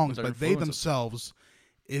popular songs, but they themselves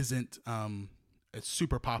isn't a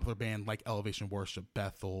super popular band like Elevation Worship,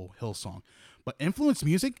 Bethel, Hillsong. But Influence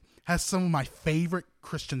Music has some of my favorite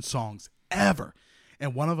Christian songs ever.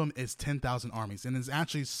 And one of them is 10,000 Armies. And it's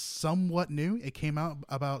actually somewhat new. It came out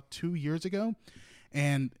about 2 years ago.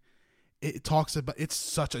 And it talks about, it's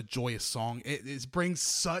such a joyous song. It brings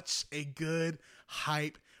such a good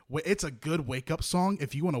hype. It's a good wake-up song.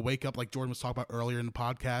 If you want to wake up, like Jordan was talking about earlier in the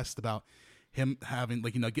podcast, about him having,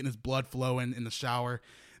 getting his blood flowing in the shower.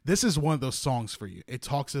 This is one of those songs for you. It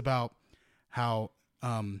talks about how,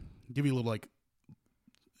 give you a little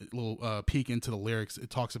peek into the lyrics. It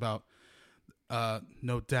talks about,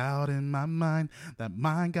 no doubt in my mind that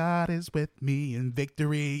my God is with me and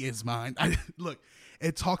victory is mine. Look,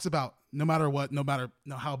 it talks about no matter what, no matter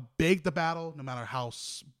how big the battle, no matter how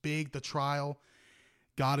big the trial,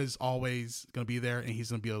 God is always going to be there, and he's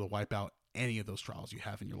going to be able to wipe out any of those trials you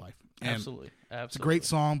have in your life. And Absolutely. It's a great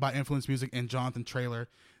song by Influence Music and Jonathan Traylor.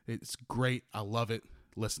 It's great. I love it.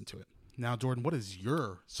 Listen to it. Now, Jordan, what is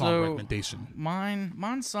your song recommendation?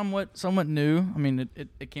 Mine's somewhat new. I mean,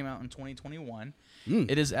 it came out in 2021.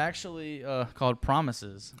 It is actually called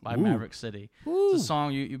Promises by Maverick City. It's a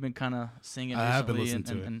song you've been kind of singing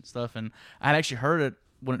recently and stuff. And I'd actually heard it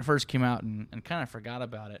when it first came out and kind of forgot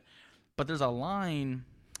about it. But there's a line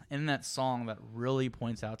in that song that really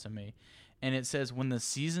points out to me. And it says, when the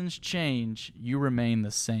seasons change, you remain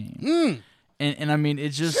the same. And I mean,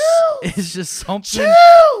 it's just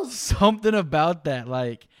something about that.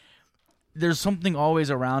 Like, there's something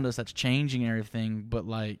always around us that's changing and everything, but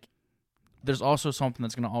like, there's also something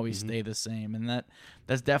that's going to always stay the same, and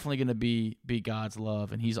that's definitely going to be God's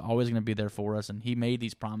love, and he's always going to be there for us, and he made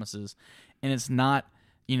these promises, and it's not,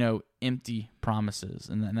 empty promises,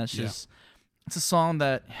 and that's just, it's a song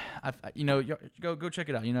that, go check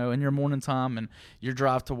it out, in your morning time and your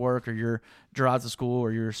drive to work or your drive to school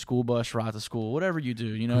or your school bus ride to school, whatever you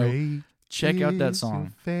do, check out that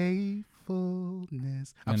song. I'm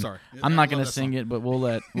sorry. I'm not going to sing it, but we'll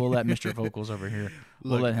let Mr. Vocals over here.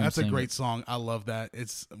 We'll let him that's sing a great it. song. I love that.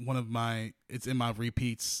 It's it's in my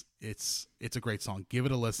repeats. It's a great song. Give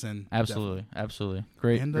it a listen. Absolutely. Definitely. Absolutely.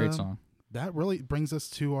 Great song. That really brings us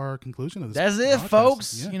to our conclusion of this. That's it, podcast.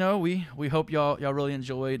 folks. Yeah. We hope y'all really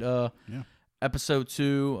enjoyed episode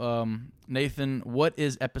 2. Nathan, what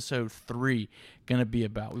is episode 3 gonna be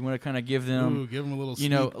about? We want to kind of give them a little sneak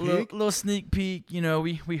peek. little sneak peek.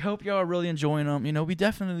 We hope y'all are really enjoying them.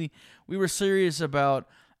 We were serious about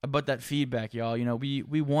that feedback, y'all.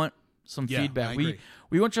 We want Yeah, feedback. I agree.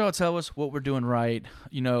 We want y'all to tell us what we're doing right.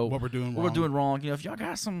 What we're doing what wrong. we're doing wrong. If y'all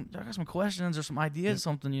got some questions or some ideas,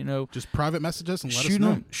 something, Just private messages and let us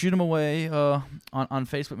know. shoot them away on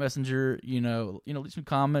Facebook Messenger. Leave some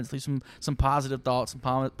comments, leave some positive thoughts,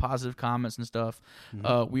 some positive comments and stuff.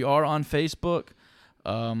 We are on Facebook.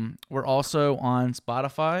 We're also on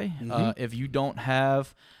Spotify. If you don't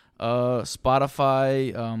have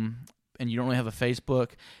Spotify and you don't really have a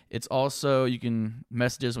Facebook, it's also, you can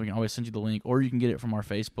message us and we can always send you the link, or you can get it from our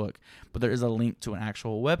Facebook. But there is a link to an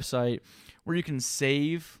actual website where you can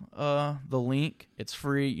save the link. It's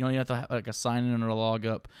free. You don't even have to have a sign in or a log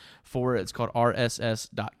up for it. It's called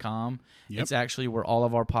rss.com. Yep. It's actually where all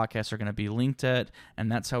of our podcasts are going to be linked at,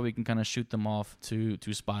 and that's how we can kind of shoot them off to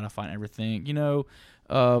Spotify and everything.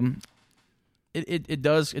 It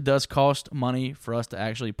does cost money for us to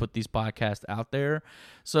actually put these podcasts out there.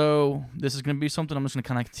 So this is going to be something I'm just going to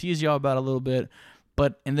kind of tease y'all about a little bit.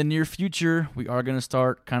 But in the near future, we are going to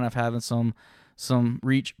start kind of having some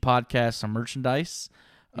Reach podcasts, some merchandise.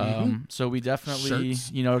 So we definitely,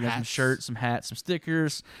 Shirts, we're going to have some hats. shirts, some hats, some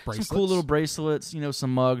stickers, Bracelets. some cool little bracelets,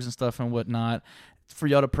 some mugs and stuff and whatnot for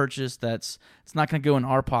y'all to purchase. It's not going to go in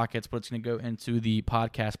our pockets, but it's going to go into the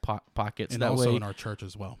podcast pockets. And that also way, in our church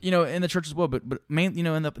as well. in the church as well, but main,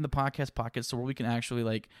 in the podcast pockets, so where we can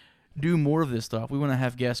actually do more of this stuff. We want to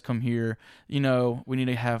have guests come here. We need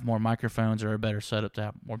to have more microphones or a better setup to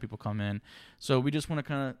have more people come in. So we just want to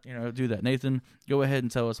kind of do that. Nathan, go ahead and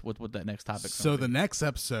tell us what that next topic is. So the next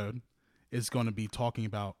episode is going to be talking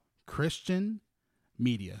about Christian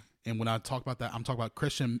media, and when I talk about that, I'm talking about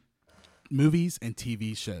Christian movies and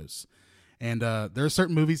TV shows. And there are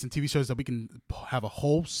certain movies and TV shows that we can have a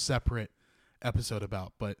whole separate episode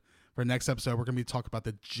about. But for next episode, we're going to be talking about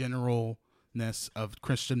the generalness of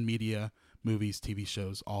Christian media, movies, TV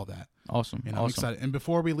shows, all that. Awesome. And I'm excited. And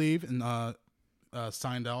before we leave and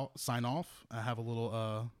sign off, I have a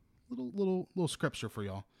little scripture for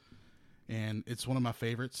y'all. And it's one of my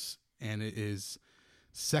favorites, and it is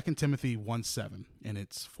 2 Timothy 1:7, and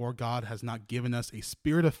it's, "For God has not given us a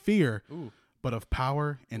spirit of fear, but of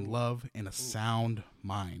power and love and a sound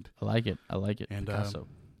mind." I like it. And Picasso.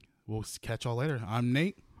 we'll catch y'all later. I'm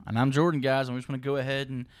Nate. And I'm Jordan, guys, and we just want to go ahead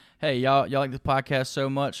and, hey, y'all like this podcast so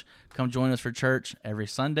much, come join us for church every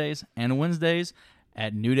Sundays and Wednesdays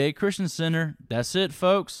at New Day Christian Center. That's it,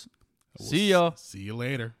 folks. See y'all. See you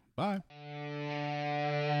later. Bye.